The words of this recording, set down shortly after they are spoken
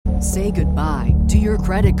Say goodbye to your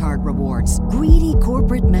credit card rewards. Greedy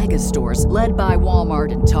corporate mega stores, led by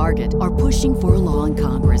Walmart and Target, are pushing for a law in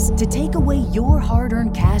Congress to take away your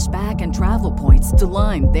hard-earned cash back and travel points to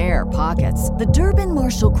line their pockets. The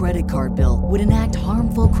Durbin-Marshall credit card bill would enact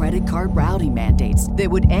harmful credit card routing mandates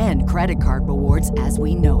that would end credit card rewards as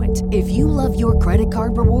we know it. If you love your credit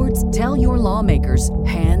card rewards, tell your lawmakers,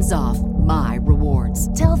 hands off my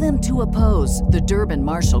rewards. Tell them to oppose the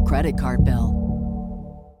Durbin-Marshall credit card bill.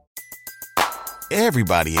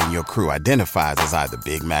 Everybody in your crew identifies as either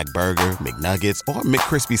Big Mac Burger, McNuggets, or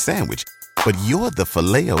McCrispy Sandwich. But you're the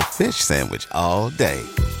Filet-O-Fish Sandwich all day.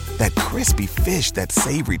 That crispy fish, that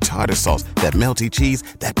savory tartar sauce, that melty cheese,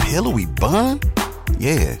 that pillowy bun.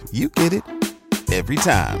 Yeah, you get it. Every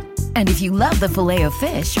time. And if you love the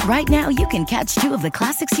Filet-O-Fish, right now you can catch two of the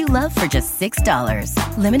classics you love for just $6.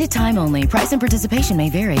 Limited time only. Price and participation may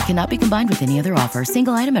vary. Cannot be combined with any other offer.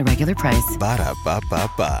 Single item at regular price.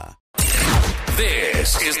 Ba-da-ba-ba-ba.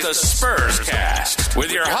 This is the Spurscast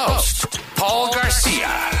with your host, Paul Garcia.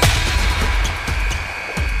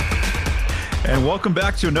 And welcome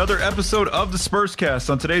back to another episode of the Spurscast.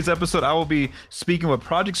 On today's episode, I will be speaking with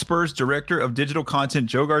Project Spurs Director of Digital Content,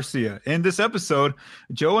 Joe Garcia. In this episode,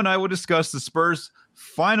 Joe and I will discuss the Spurs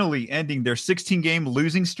finally ending their 16-game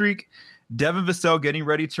losing streak, Devin Vassell getting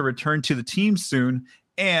ready to return to the team soon,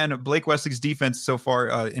 and Blake Wesley's defense so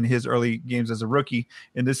far in his early games as a rookie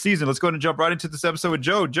in this season. Let's go ahead and jump right into this episode with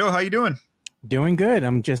Joe. Joe, how you doing? Doing good.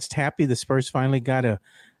 I'm just happy the Spurs finally got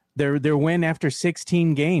their win after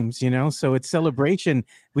 16 games, so it's celebration.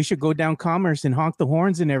 We should go down Commerce and honk the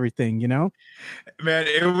horns and everything, Man,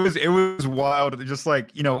 it was wild. Just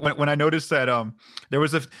like, when I noticed that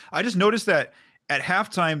I just noticed that at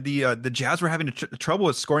halftime, the Jazz were having trouble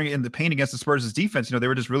with scoring in the paint against the Spurs' defense. They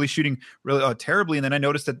were just really shooting really terribly. And then I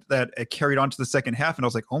noticed that it carried on to the second half. And I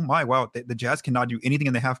was like, oh my, wow, the Jazz cannot do anything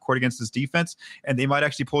in the half court against this defense. And they might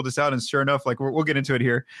actually pull this out. And sure enough, we'll get into it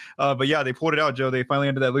here. But yeah, they pulled it out, Joe. They finally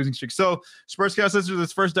ended that losing streak. So Spurscast listeners,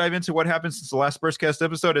 let's first dive into what happened since the last Spurscast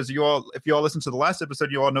episode. If you all listened to the last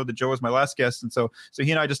episode, you all know that Joe was my last guest. And so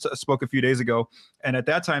he and I just spoke a few days ago. And at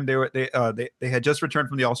that time, they had just returned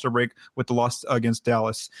from the All-Star break with the loss against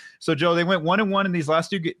Dallas. So Joe, they went 1-1 in these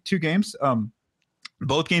last two games.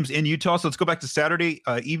 Both games in Utah. So let's go back to Saturday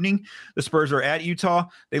evening. The Spurs are at Utah.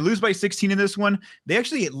 They lose by 16 in this one. They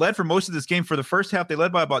actually led for most of this game. For the first half, they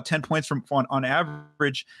led by about 10 points on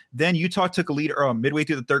average. Then Utah took a lead midway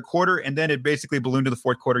through the third quarter, and then it basically ballooned to the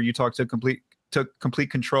fourth quarter. Utah took complete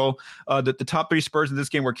control. The top three Spurs in this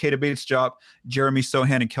game were Keita Bates-Diop, Jeremy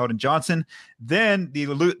Sohan, and Keldon Johnson. Then the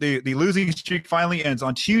losing streak finally ends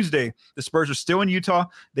on Tuesday. The Spurs are still in Utah.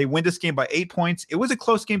 They win this game by 8 points. It was a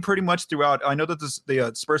close game pretty much throughout. I know that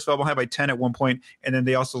the Spurs fell behind by 10 at one point, and then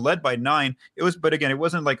they also led by 9. But again, it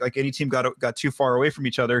wasn't like any team got too far away from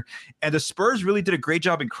each other. And the Spurs really did a great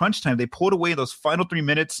job in crunch time. They pulled away those final 3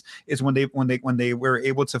 minutes is when they were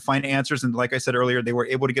able to find answers. And like I said earlier, they were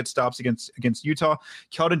able to get stops against Utah.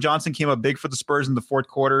 Keldon Johnson came up big for the Spurs in the fourth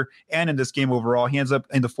quarter and in this game overall. He ends up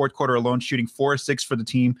in the fourth quarter alone shooting 4-6 for the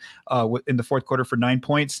team in the fourth quarter for 9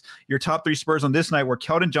 points. Your top three Spurs on this night were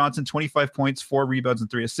Keldon Johnson, 25 points, 4 rebounds,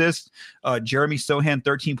 and 3 assists. Jeremy Sohan,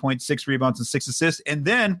 13 points, 6 rebounds, and 6 assists. And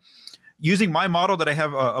then using my model that I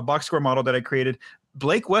have, a box score model that I created,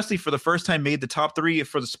 Blake Wesley for the first time made the top three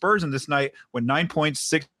for the Spurs in this night with 9 points,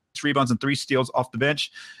 6 rebounds, and 3 steals off the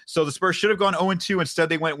bench. So the Spurs should have gone 0-2. Instead,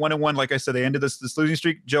 they went 1-1. Like I said, they ended this losing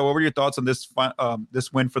streak. Joe, what were your thoughts on this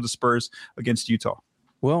win for the Spurs against Utah?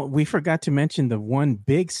 Well, we forgot to mention the one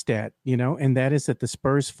big stat, and that is that the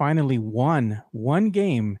Spurs finally won one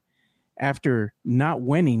game after not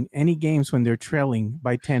winning any games when they're trailing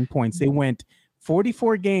by 10 points. They went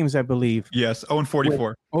 44 games, I believe. Yes,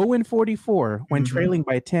 0-44. 0-44 when trailing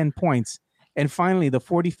by 10 points. And finally, the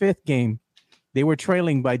 45th game, they were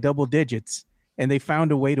trailing by double digits, and they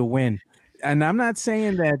found a way to win. And I'm not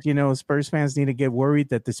saying that, Spurs fans need to get worried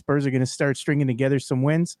that the Spurs are going to start stringing together some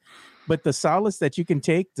wins. But the solace that you can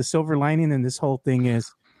take, the silver lining in this whole thing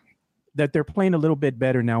is that they're playing a little bit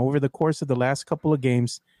better now. Over the course of the last couple of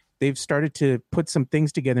games, they've started to put some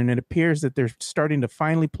things together, and it appears that they're starting to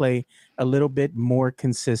finally play a little bit more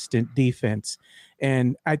consistent defense.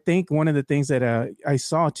 And I think one of the things that I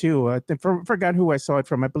saw too, I forgot who I saw it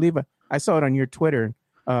from. I believe I saw it on your Twitter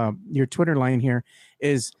line here,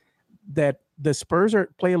 is that the Spurs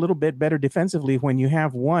play a little bit better defensively when you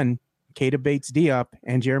have one, Keita Bates-Diop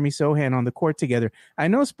and Jeremy Sohan on the court together. I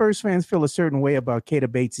know Spurs fans feel a certain way about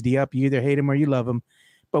Keita Bates-Diop. You either hate him or you love him.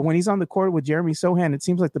 But when he's on the court with Jeremy Sohan, it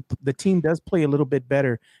seems like the team does play a little bit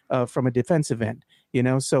better from a defensive end.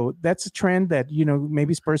 So that's a trend that,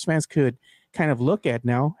 maybe Spurs fans could kind of look at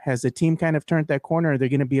now. Has the team kind of turned that corner? They're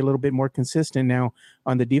going to be a little bit more consistent now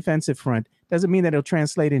on the defensive front. Doesn't mean that it'll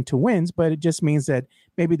translate into wins, but it just means that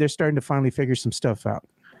maybe they're starting to finally figure some stuff out.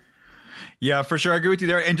 Yeah, for sure. I agree with you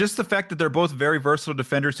there. And just the fact that they're both very versatile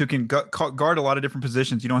defenders who can guard a lot of different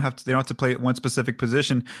positions. They don't have to play one specific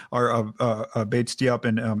position, or Bates, Diop,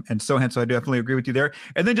 and Sohan. So I definitely agree with you there.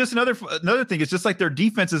 And then just another thing, it's just like their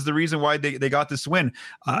defense is the reason why they got this win.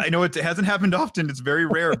 I know it hasn't happened often. It's very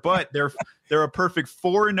rare, but they're a perfect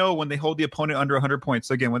 4-0 when they hold the opponent under 100 points.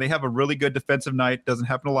 So again, when they have a really good defensive night, doesn't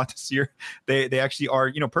happen a lot this year. They actually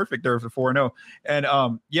are, perfect. They're 4-0. And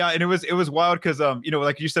and it was wild because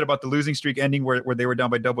like you said about the losing streak ending where they were down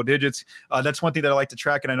by double digits. That's one thing that I like to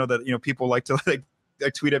track, and I know that people like to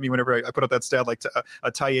tweet at me whenever I put up that stat. Like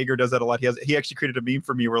Ty Yeager does that a lot. He actually created a meme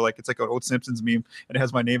for me where it's like an old Simpsons meme, and it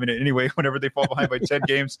has my name in it anyway. Whenever they fall behind by 10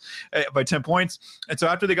 games, by 10 points, and so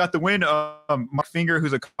after they got the win, Mark Finger,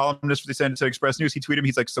 who's a columnist for the San Antonio Express News, he tweeted me.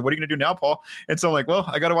 He's like, "So what are you gonna do now, Paul?" And so I'm like, "Well,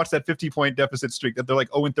 I got to watch that 50-point deficit streak. That they're like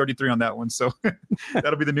 0-33 on that one. So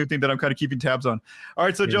that'll be the new thing that I'm kind of keeping tabs on." All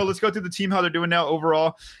right, so Joe, let's go through the team how they're doing now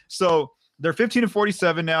overall. So they're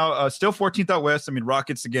 15-47 now, still 14th out west. I mean,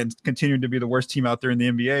 Rockets, again, continuing to be the worst team out there in the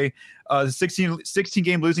NBA. The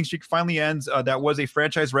 16-game losing streak finally ends. That was a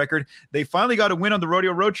franchise record. They finally got a win on the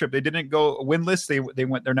rodeo road trip. They didn't go winless.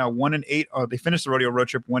 They're now 1-8. They finished the rodeo road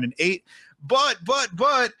trip 1-8. But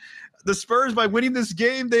the Spurs, by winning this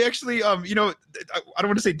game, they actually, I don't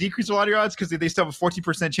want to say decrease the lottery odds because they still have a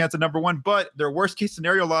 14% chance at number one, but their worst case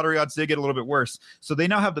scenario lottery odds did get a little bit worse. So they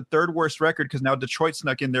now have the third worst record because now Detroit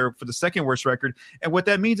snuck in there for the second worst record. And what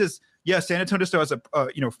that means is, San Antonio still has a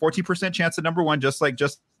 14% chance at number one, just like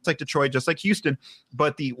Detroit, just like Houston.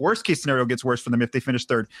 But the worst case scenario gets worse for them if they finish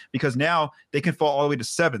third, because now they can fall all the way to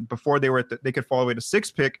 7th. Before they could fall all the way to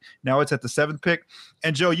 6th pick. Now it's at the 7th pick.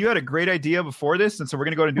 And Joe, you had a great idea before this, and so we're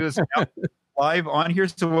going to go and do this now. Live on here.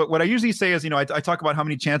 So what I usually say is, I talk about how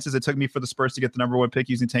many chances it took me for the Spurs to get the number one pick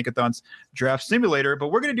using Tankathon's draft simulator, but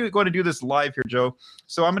we're going to do this live here, Joe.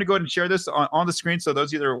 So I'm going to go ahead and share this on the screen. So those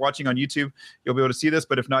of you that are watching on YouTube, you'll be able to see this,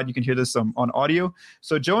 but if not, you can hear this on audio.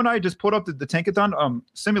 So Joe and I just pulled up the Tankathon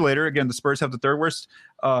simulator. Again, the Spurs have the third worst,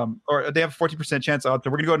 or they have a 14% chance out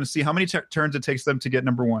there. We're going to go ahead and see how many turns it takes them to get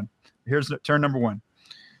number one. Here's turn number one.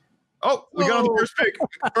 Oh, we got on the first pick.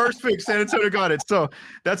 First pick, San Antonio got it. So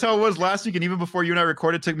that's how it was last week. And even before you and I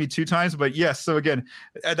recorded, it took me 2 times. But yes, so again,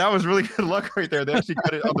 that was really good luck right there. They actually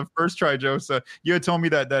got it on the first try, Joe. So you had told me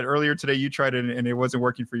that earlier today you tried it and it wasn't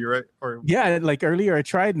working for you, right? Yeah, like earlier I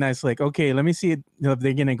tried and I was like, okay, let me see if they're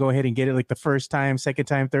going to go ahead and get it like the first time, second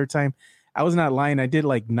time, third time. I was not lying. I did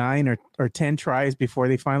like 9 or 10 tries before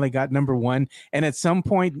they finally got number one. And at some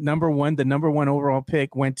point, the number one overall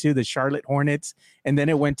pick went to the Charlotte Hornets, and then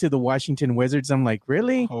it went to the Washington Wizards. I'm like,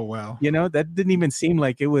 really? Oh, wow. That didn't even seem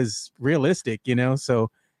like it was realistic,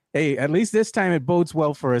 So, hey, at least this time it bodes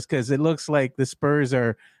well for us because it looks like the Spurs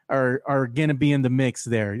are going to be in the mix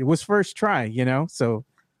there. It was first try, so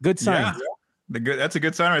good sign. Yeah. That's a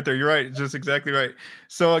good sign right there. You're right. It's just exactly right.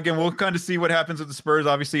 So again, we'll kind of see what happens with the Spurs.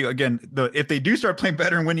 Obviously, again, if they do start playing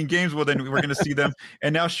better and winning games, well, then we're going to see them.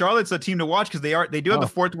 And now Charlotte's a team to watch because they do have the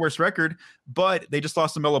 4th worst record, but they just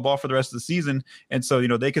lost LaMelo Ball for the rest of the season, and so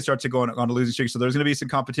they could start to go on a losing streak. So there's going to be some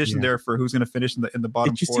competition there for who's going to finish in the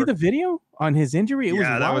bottom. Did you 4. see the video on his injury? It was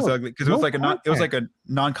that was ugly because it was like a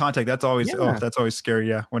non-contact. That's always that's always scary.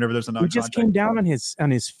 Yeah, whenever there's a non-contact. He just came down on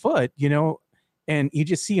his foot, and you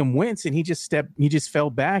just see him wince, and he just fell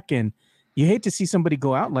back, and you hate to see somebody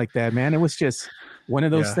go out like that, man. It was just one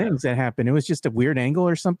of those things that happened. It was just a weird angle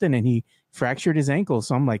or something, and he fractured his ankle.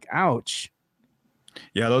 So I'm like, ouch.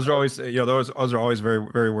 Yeah, those are always those are always very,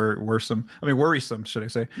 very worrisome. Worrisome, should I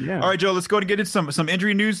say? Yeah. All right, Joe, let's go and get into some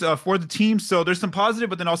injury news for the team. So there's some positive,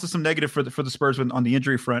 but then also some negative for the Spurs on the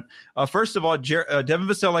injury front. First of all, Devin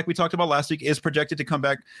Vassell, like we talked about last week, is projected to come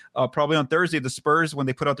back probably on Thursday. The Spurs, when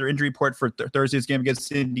they put out their injury report for Thursday's game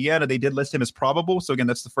against Indiana, they did list him as probable. So again,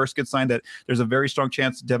 that's the first good sign that there's a very strong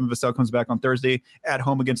chance Devin Vassell comes back on Thursday at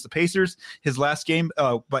home against the Pacers. His last game,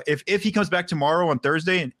 but if he comes back tomorrow on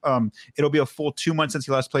Thursday, it'll be a full 2 months since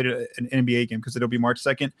he last played an NBA game because it'll be March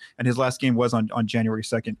 2nd, and his last game was on January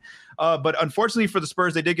 2nd. But unfortunately for the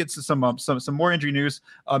Spurs, they did get some more injury news.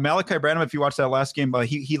 Malachi Branham, if you watched that last game,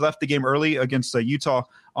 he left the game early against Utah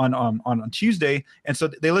on Tuesday, and so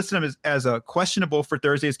they listed him as a questionable for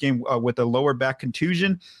Thursday's game with a lower back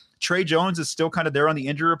contusion. Trey Jones is still kind of there on the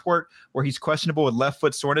injury report where he's questionable with left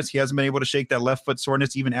foot soreness. He hasn't been able to shake that left foot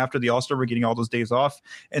soreness even after the All-Star. We're getting all those days off.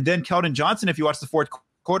 And then Keldon Johnson, if you watch the fourth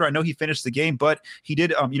quarter, I know he finished the game, but he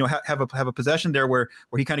did have a possession there where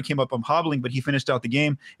he kind of came up hobbling, but he finished out the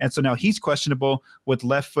game. And so now he's questionable with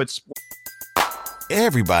left foot.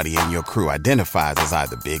 Everybody in your crew identifies as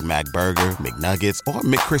either Big Mac Burger, McNuggets, or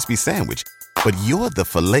McCrispy Sandwich. But you're the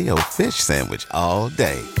Filet-O-Fish Sandwich all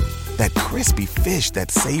day. That crispy fish, that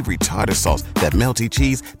savory tartar sauce, that melty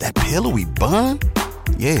cheese, that pillowy bun.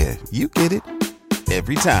 Yeah, you get it.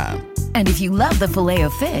 Every time. And if you love the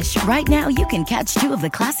Filet-O-Fish, right now you can catch two of the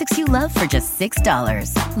classics you love for just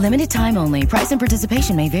 $6. Limited time only. Price and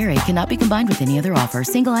participation may vary. Cannot be combined with any other offer.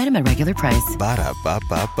 Single item at regular price.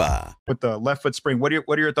 Ba-da-ba-ba-ba. With the left foot sprain, what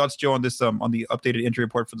are your thoughts, Joe, on this on the updated injury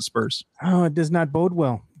report for the Spurs? Oh, it does not bode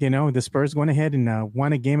well. The Spurs went ahead and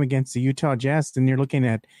won a game against the Utah Jazz, and you're looking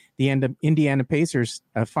at the end of Indiana Pacers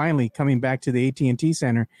finally coming back to the AT&T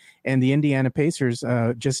Center, and the Indiana Pacers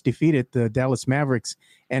just defeated the Dallas Mavericks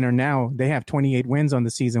and they have 28 wins on the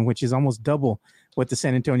season, which is almost double what the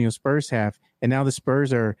San Antonio Spurs have. And now the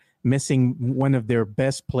Spurs are missing one of their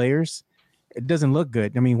best players. It doesn't look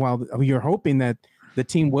good. I mean, while you're hoping that the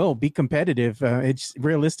team will be competitive, it's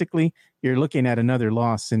realistically you're looking at another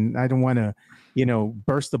loss. And I don't want to,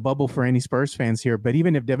 burst the bubble for any Spurs fans here. But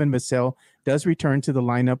even if Devin Vassell does return to the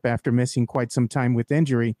lineup after missing quite some time with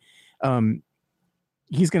injury,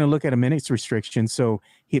 he's going to look at a minutes restriction. So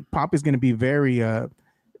Pop is going to be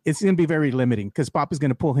it's going to be very limiting because Pop is going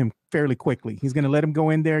to pull him fairly quickly. He's going to let him go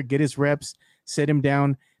in there, get his reps, sit him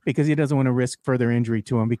down, because he doesn't want to risk further injury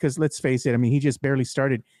to him. Because let's face it, I mean, he just barely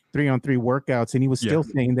started 3-on-3 workouts, and he was still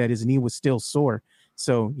saying that his knee was still sore.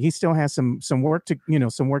 So he still has some work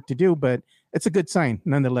to do, but it's a good sign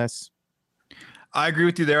nonetheless. I agree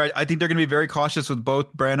with you there. I think they're going to be very cautious with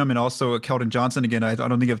both Branham and also Keldon Johnson. Again, I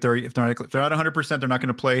don't think if they're not 100%, they're not going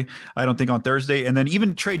to play. I don't think on Thursday. And then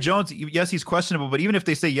even Trey Jones, yes, he's questionable, but even if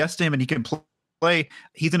they say yes to him and he can play,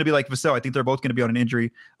 he's going to be like Vassell. I think they're both going to be on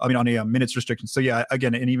on a minutes restriction. So yeah,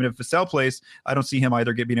 again, and even if Vassell plays, I don't see him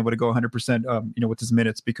either being able to go 100%, with his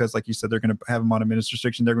minutes, because like you said, they're going to have him on a minutes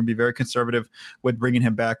restriction. They're going to be very conservative with bringing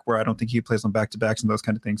him back, where I don't think he plays on back-to-backs and those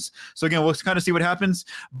kind of things. So again, we'll kind of see what happens.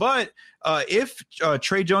 But if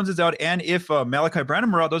Trey Jones is out and if Malachi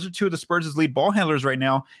Branham are out, those are two of the Spurs' lead ball handlers right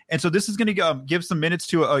now. And so this is going to give some minutes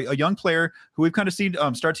to a young player who we've kind of seen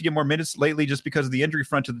start to get more minutes lately just because of the injury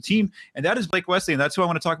front of the team. And that is Blake Wesley. And that's who I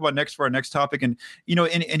want to talk about next for our next topic. And,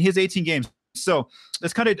 in his 18 games. So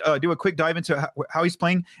let's kind of do a quick dive into how he's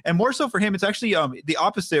playing. And more so for him, it's actually the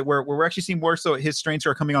opposite, where we're actually seeing more so his strengths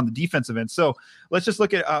are coming on the defensive end. So let's just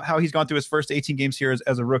look at how he's gone through his first 18 games here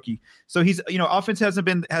as a rookie. So he's, offense hasn't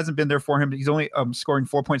been there for him. He's only scoring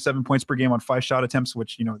 4.7 points per game on 5 shot attempts,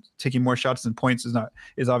 which, taking more shots than points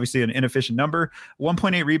is obviously an inefficient number.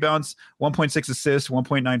 1.8 rebounds, 1.6 assists,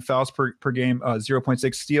 1.9 fouls per game,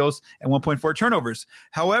 0.6 steals, and 1.4 turnovers.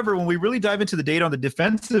 However, when we really dive into the data on the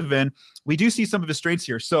defensive end, we do see some of his strengths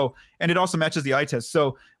here. So, and it also matches the eye test.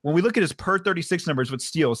 So when we look at his per 36 numbers with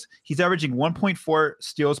steals, he's averaging 1.4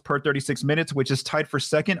 steals per 36 minutes, which is tied for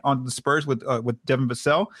second on the Spurs with Devin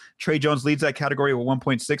Vassell. Trey Jones leads that category with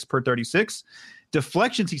 1.6 per 36.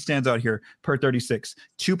 Deflections, he stands out here per 36.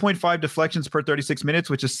 2.5 deflections per 36 minutes,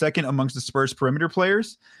 which is second amongst the Spurs perimeter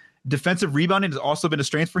players. Defensive rebounding has also been a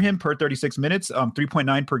strength for him per 36 minutes,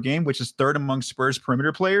 3.9 per game, which is third among Spurs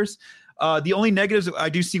perimeter players. The only negatives I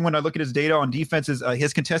do see when I look at his data on defense is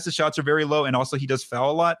his contested shots are very low, and also he does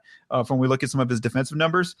foul a lot from when we look at some of his defensive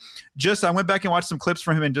numbers. I went back and watched some clips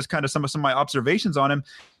from him and just kind of some of my observations on him.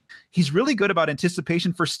 He's really good about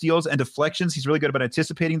anticipation for steals and deflections. He's really good about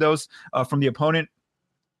anticipating those from the opponent.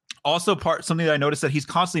 Also, something that I noticed that he's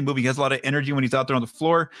constantly moving. He has a lot of energy when he's out there on the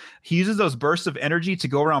floor. He uses those bursts of energy to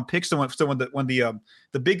go around picks. So when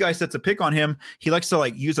the big guy sets a pick on him, he likes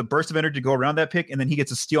to use a burst of energy to go around that pick, and then he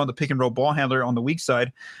gets a steal on the pick and roll ball handler on the weak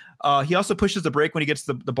side. He also pushes the break when he gets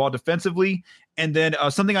the ball defensively. And then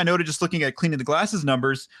something I noted just looking at cleaning the glasses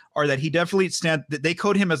numbers are that he definitely they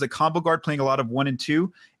code him as a combo guard playing a lot of 1 and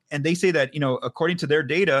 2. And they say that, according to their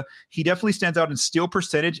data, he definitely stands out in steal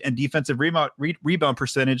percentage and defensive rebound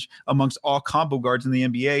percentage amongst all combo guards in the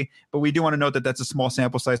NBA. But we do want to note that that's a small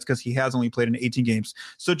sample size because he has only played in 18 games.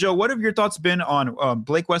 So, Joe, what have your thoughts been on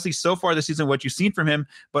Blake Wesley so far this season, what you've seen from him,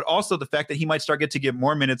 but also the fact that he might get to get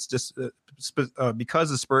more minutes just because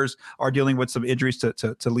the Spurs are dealing with some injuries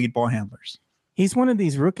to lead ball handlers? He's one of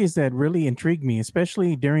these rookies that really intrigued me,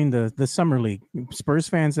 especially during the summer league. Spurs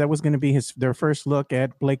fans, that was going to be their first look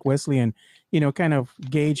at Blake Wesley and, kind of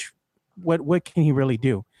gauge what can he really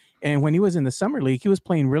do. And when he was in the summer league, he was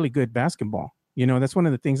playing really good basketball. That's one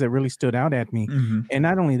of the things that really stood out at me. Mm-hmm. And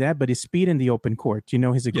not only that, but his speed in the open court,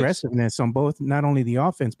 his aggressiveness on both, not only the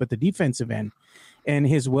offense, but the defensive end, and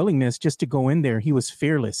his willingness just to go in there. He was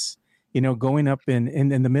fearless. Going up in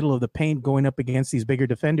the middle of the paint, going up against these bigger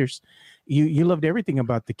defenders. You loved everything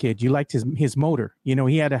about the kid. You liked his motor.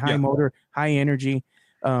 He had a high motor, high energy.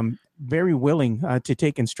 very willing to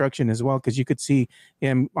take instruction as well, because you could see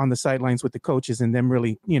him on the sidelines with the coaches and them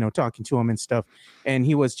really, talking to him and stuff. And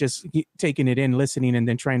he was just taking it in, listening, and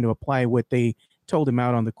then trying to apply what they told him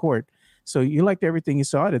out on the court. So you liked everything you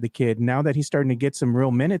saw out of the kid. Now that he's starting to get some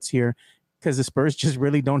real minutes here, because the Spurs just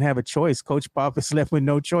really don't have a choice. Coach Pop is left with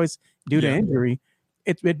no choice due to injury.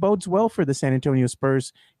 It bodes well for the San Antonio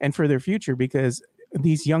Spurs and for their future, because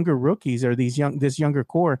these younger rookies or this younger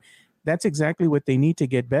core, that's exactly what they need to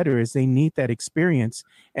get better. Is they need that experience,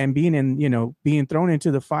 and being thrown into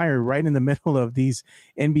the fire right in the middle of these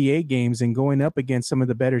NBA games and going up against some of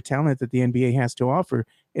the better talent that the NBA has to offer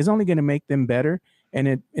is only going to make them better.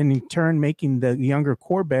 And in turn, making the younger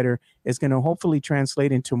core better is going to hopefully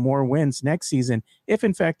translate into more wins next season, if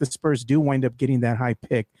in fact the Spurs do wind up getting that high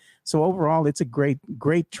pick. So overall, it's a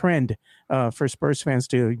great trend for Spurs fans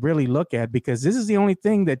to really look at, because this is the only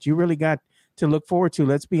thing that you really got to look forward to.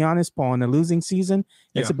 Let's be honest, Paul, in a losing season,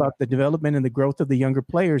 it's about the development and the growth of the younger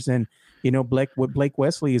players. And, Blake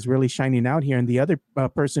Wesley is really shining out here. And the other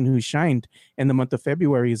person who shined in the month of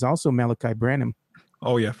February is also Malachi Branham.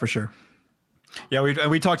 Oh, yeah, for sure. Yeah,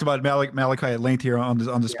 we talked about Malachi at length here on the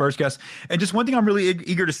Spurscast. And just one thing I'm really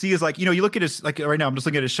eager to see is, like, you look at his, like right now, I'm just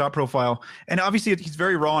looking at his shot profile, and obviously he's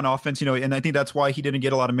very raw on offense, and I think that's why he didn't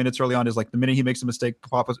get a lot of minutes early on, is like the minute he makes a mistake,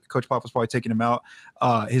 Coach Pop was probably taking him out,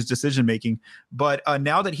 his decision making. But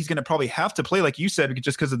now that he's going to probably have to play, like you said,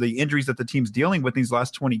 just because of the injuries that the team's dealing with these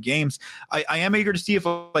last 20 games, I am eager to see if,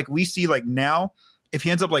 like, we see, like, now, if he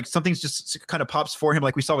ends up, like, something's just kind of pops for him,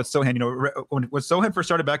 like we saw with Sohan. When Sohan first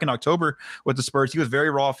started back in October with the Spurs, he was very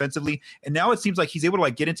raw offensively, and now it seems like he's able to,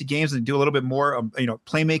 like, get into games and do a little bit more,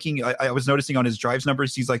 playmaking. I was noticing on his drives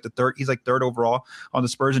numbers, he's like third overall on the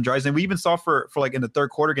Spurs in drives, and we even saw for like in the third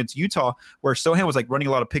quarter against Utah, where Sohan was, like, running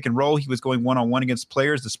a lot of pick and roll. He was going one-on-one against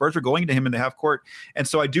players. The Spurs were going to him in the half court, and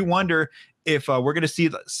so I do wonder if we're going to see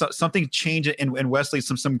something change in Wesley,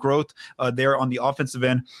 some growth there on the offensive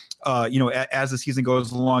end, as the season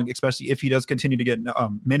goes along, especially if he does continue to get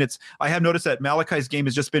minutes. I have noticed that Malachi's game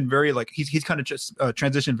has just been very, like, he's kind of just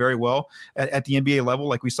transitioned very well at the NBA level,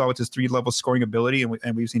 like we saw with his 3-level scoring ability,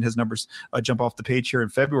 and we've seen his numbers jump off the page here in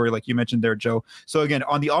February, like you mentioned there, Joe. So again,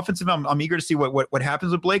 on the offensive end, I'm eager to see what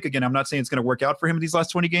happens with Blake. Again, I'm not saying it's going to work out for him in these last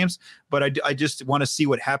 20 games, but I just want to see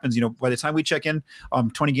what happens. By the time we check in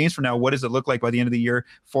 20 games from now, what does it look like by the end of the year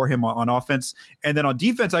for him on offense? And then on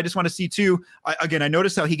defense, I just want to see too, I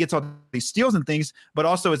noticed how he gets all these steals and things, but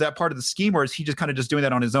also, is that part of the scheme, or is he just kind of just doing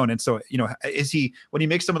that on his own? And so, is he, when he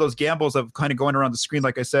makes some of those gambles of kind of going around the screen,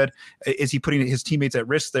 like I said, is he putting his teammates at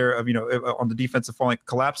risk there of, on the defensive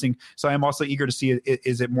collapsing? So I am also eager to see,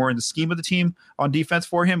 is it more in the scheme of the team on defense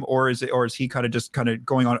for him, or is he kind of just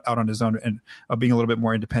going out on his own and being a little bit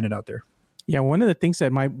more independent out there? Yeah, one of the things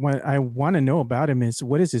that I want to know about him is,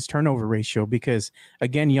 what is his turnover ratio? Because,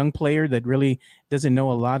 again, young player that really doesn't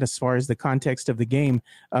know a lot as far as the context of the game.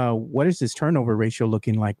 What is his turnover ratio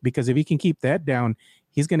looking like? Because if he can keep that down,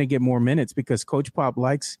 he's going to get more minutes, because Coach Pop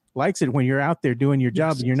likes it when you're out there doing your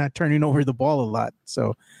job and you're not turning over the ball a lot.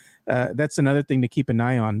 So that's another thing to keep an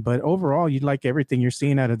eye on. But overall, you'd like everything you're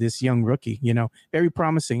seeing out of this young rookie. Very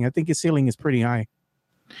promising. I think his ceiling is pretty high.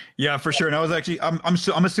 Yeah, for sure. And I was actually, I'm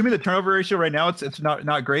assuming the turnover ratio right now, it's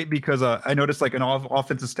not great, because I noticed, like, in all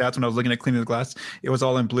offensive stats when I was looking at Cleaning the Glass, it was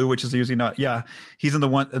all in blue, which is usually not. Yeah, he's in the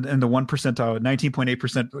one percentile,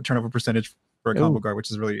 19.8% turnover percentage for a combo guard,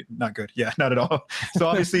 which is really not good. Yeah, not at all. So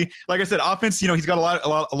obviously, like I said, offense, he's got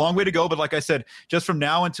a long way to go. But like I said, just from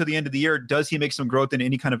now until the end of the year, does he make some growth in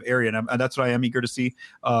any kind of area? And that's what I am eager to see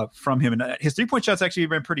from him. And his 3-point shot's actually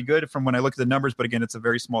been pretty good from when I look at the numbers. But again, it's a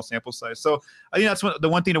very small sample size. So I think that's the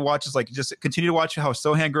one thing to watch is, like, just continue to watch how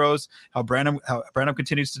Sohan grows, how Branham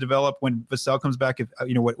continues to develop when Vassell comes back. If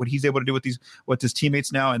what he's able to do with his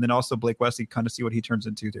teammates now, and then also Blake Wesley, kind of see what he turns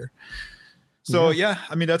into there. So, yeah,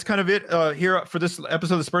 I mean, that's kind of it here for this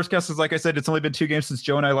episode of the Spurscast. As like I said, it's only been 2 games since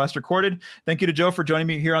Joe and I last recorded. Thank you to Joe for joining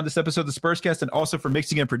me here on this episode of the Spurscast, and also for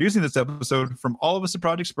mixing and producing this episode. From all of us at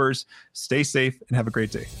Project Spurs, stay safe and have a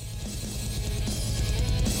great day.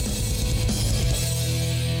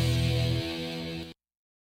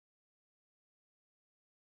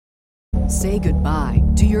 Say goodbye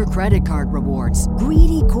to your credit card rewards.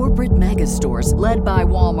 Greedy corporate mega stores, led by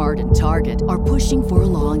Walmart and Target, are pushing for a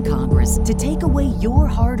law in Congress to take away your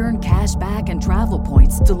hard-earned cash back and travel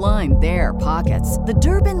points to line their pockets. The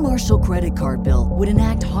Durbin-Marshall credit card bill would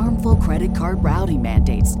enact harmful credit card routing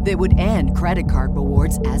mandates that would end credit card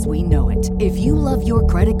rewards as we know it. If you love your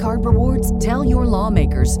credit card rewards, tell your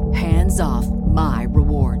lawmakers, hands off my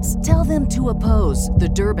rewards. Tell them to oppose the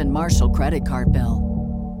Durbin-Marshall credit card bill.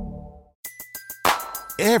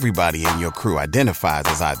 Everybody in your crew identifies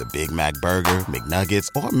as either Big Mac Burger, McNuggets,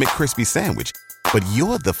 or McCrispy Sandwich. But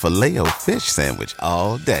you're the Filet-O-Fish Sandwich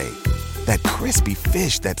all day. That crispy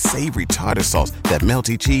fish, that savory tartar sauce, that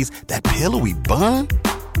melty cheese, that pillowy bun.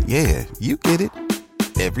 Yeah, you get it.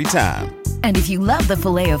 Every time. And if you love the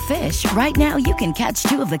Filet-O-Fish, right now you can catch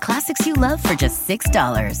two of the classics you love for just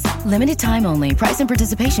 $6. Limited time only. Price and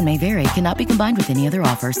participation may vary. Cannot be combined with any other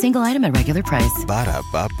offer. Single item at regular price.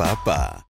 Ba-da-ba-ba-ba.